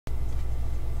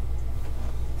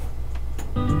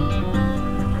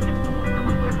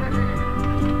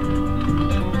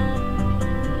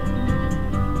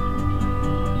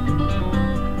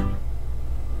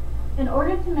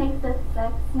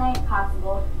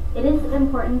It is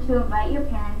important to invite your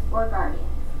parents or guardians.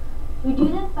 We do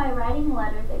this by writing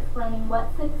letters explaining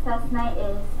what Success Night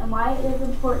is and why it is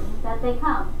important that they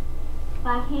come.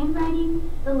 By handwriting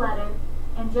the letter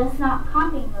and just not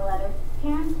copying the letter,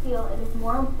 parents feel it is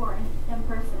more important and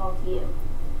personal to you.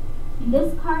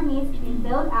 This card needs to be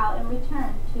filled out and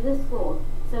returned to the school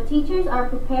so teachers are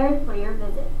prepared for your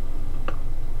visit.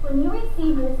 When you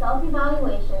receive your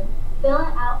self-evaluation, fill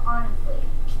it out honestly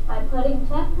by putting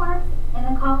check marks in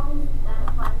the columns that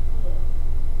apply to you.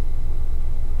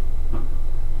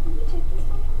 Can you check this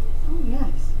one? Oh,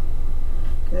 yes.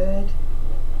 Good.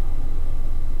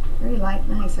 Very light,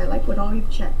 nice. I like what all you've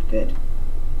checked. Good.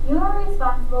 You are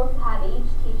responsible to have each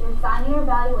teacher sign your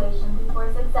evaluation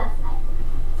before Success Night.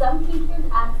 Some teachers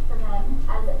ask for them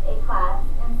as a class,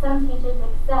 and some teachers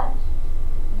accept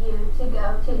you to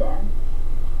go to them.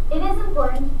 It is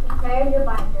important to prepare your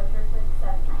binder for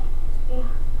Success Night.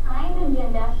 Behind the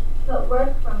agenda, put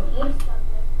work from each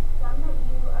subject, some that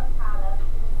you are proud of,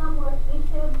 and some work you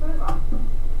should improve on.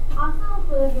 Also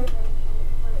include your grade sheet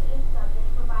for each subject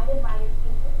provided by your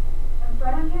teacher. In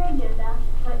front of your agenda,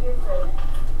 put your survey.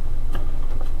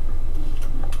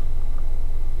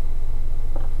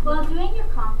 While doing your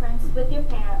conference with your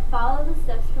parent, follow the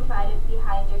steps provided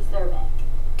behind your survey.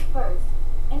 First,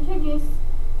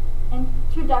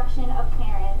 introduction of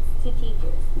parents to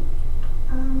teachers.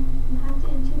 I have to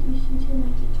introduce you to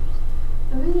my teachers.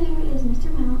 Over there is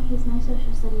Mr. Mount, he's my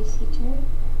social studies teacher.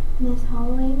 Miss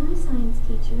Holloway, my science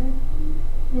teacher.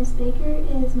 Miss Baker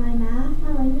is my math,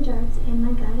 my language arts, and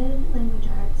my guided language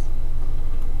arts.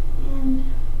 And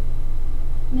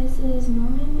Mrs.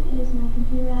 Norman is my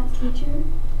computer apps teacher.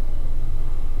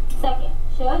 Second,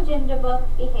 show agenda book,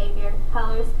 behavior,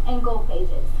 colors, and goal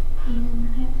pages. And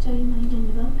I have to show you my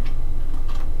agenda book.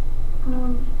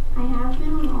 I have been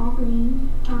on all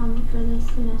green for this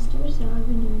semester, so I've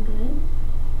been doing good.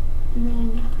 And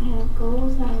then I have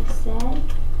goals that I've set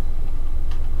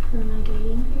for my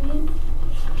grading period.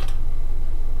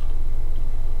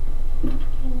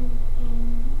 And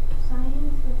in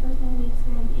science, for the first 9 weeks, I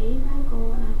had an 85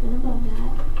 goal, and I've been above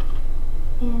that.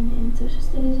 And in social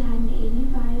studies, I had an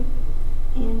 85,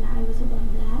 and I was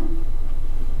above that.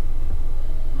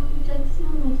 Would you like to see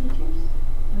all my teachers?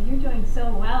 Well, you're doing so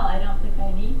well, I don't think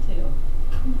I need to.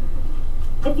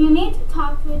 If you need to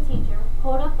talk to a teacher,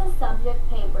 hold up the subject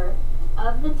paper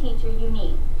of the teacher you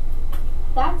need.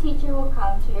 That teacher will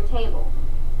come to your table.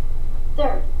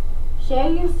 Third, share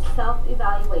your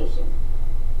self-evaluation.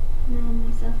 And then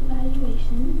my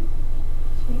self-evaluation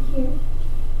is right here.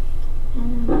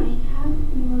 And I have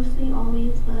mostly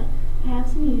always, but I have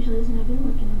some usuallys, and I've been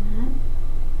working on that.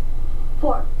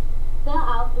 Fourth, fill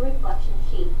out the reflection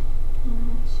sheet. And I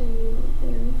have to show you the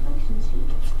reflection sheet.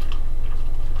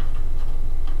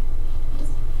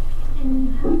 And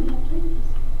you have to like this.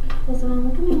 Because when I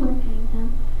look at my work I've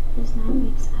done this 9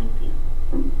 weeks, I feel.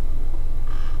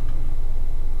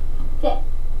 Fifth,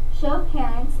 show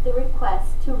parents the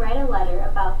request to write a letter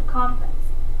about the conference.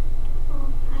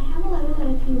 Well, I have a letter that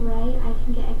if you write, I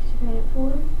can get extra credit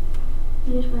for.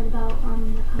 You just write about the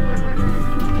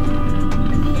conference.